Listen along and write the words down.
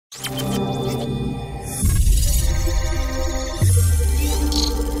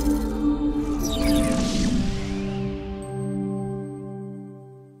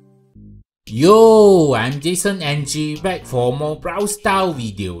Yo, I'm Jason NG back for more Brawl style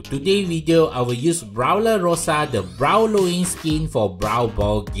video. Today video I will use Brawler Rosa, the Brawl-o-ween skin for Brawl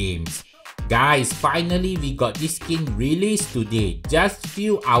Ball games. Guys, finally we got this skin released today, just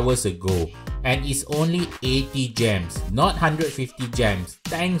few hours ago. And it's only 80 gems, not 150 gems.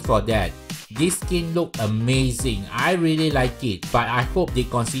 Thanks for that. This skin look amazing, I really like it, but I hope they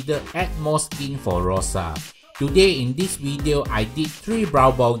consider add more skin for Rosa. Today in this video, I did 3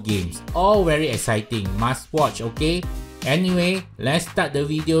 Brawl Ball games, all very exciting, must watch, okay? Anyway, let's start the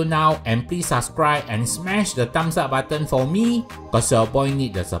video now and please subscribe and smash the thumbs up button for me cause your boy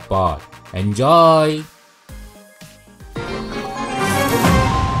need the support. Enjoy!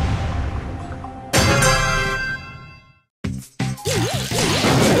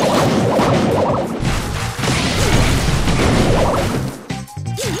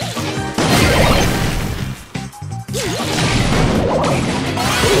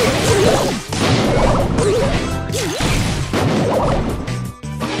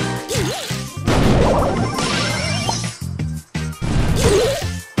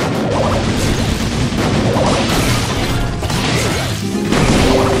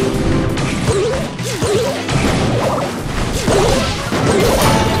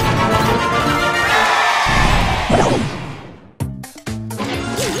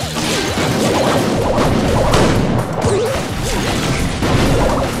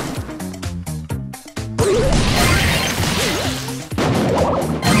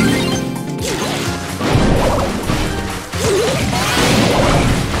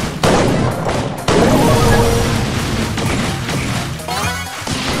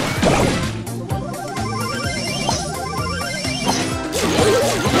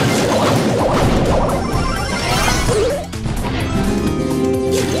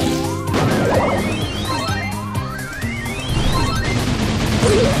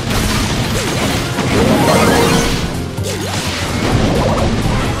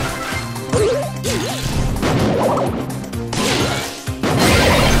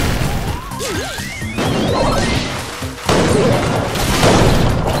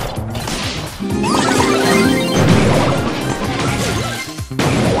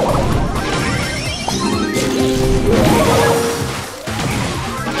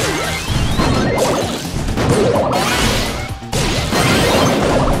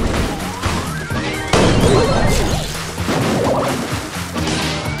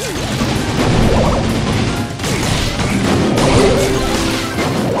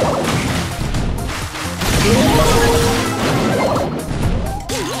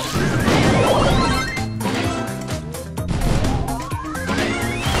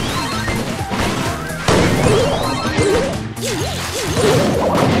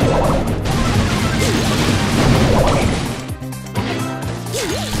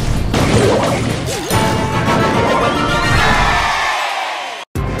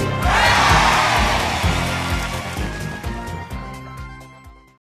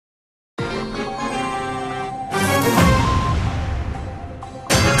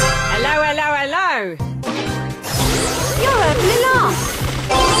 Hello! You're ugly laugh!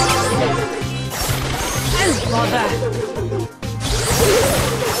 Oh bother!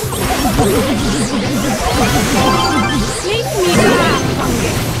 Leave me alone,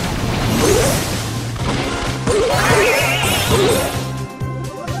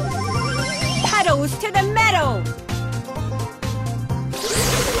 Pedals to the metal!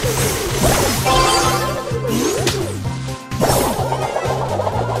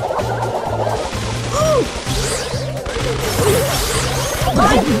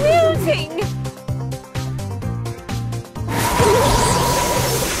 I'm wilting!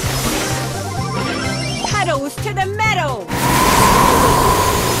 Pedals to the metal!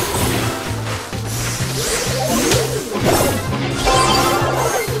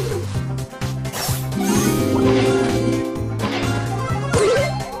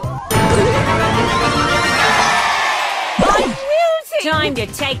 I'm wilting! Time to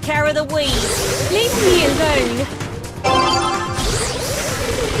take care of the weeds! Leave me alone!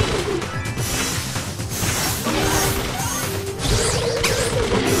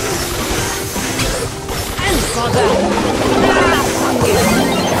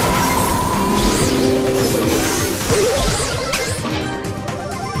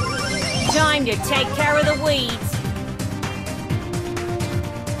 Time to take care of the weeds.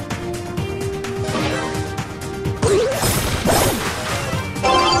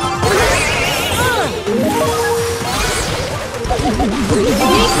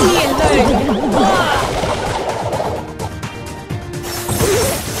 Leave me alone.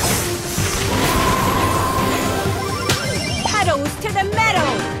 Pedals to the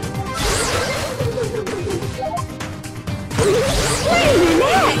metal.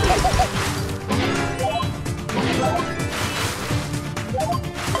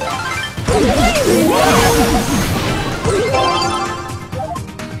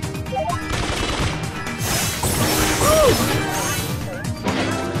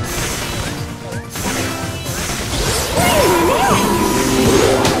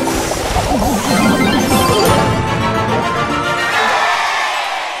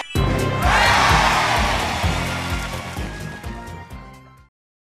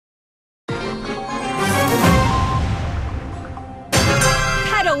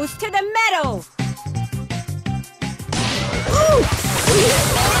 Pedals to the metal!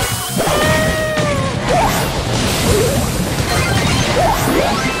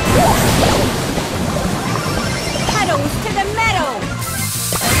 Pedals to the metal!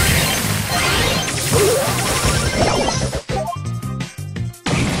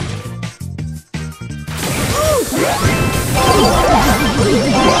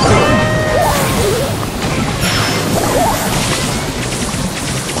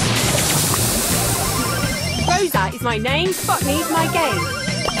 Rosa is my name, Botany's my game.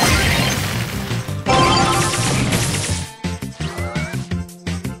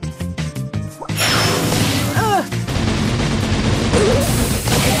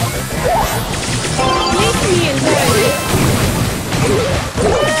 Leave me alone!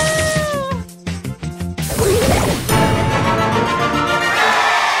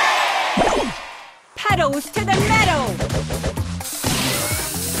 Pedals to the metal!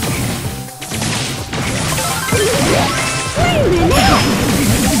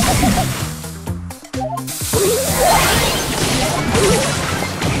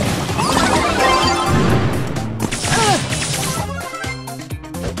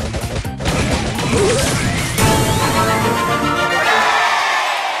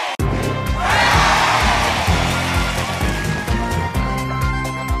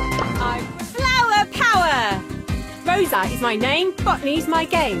 Flower power! Rosa is my name, Botany's my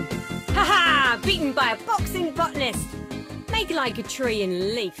game. Haha! Beaten by a boxing botanist. Make like a tree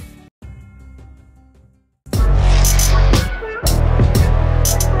and leaf.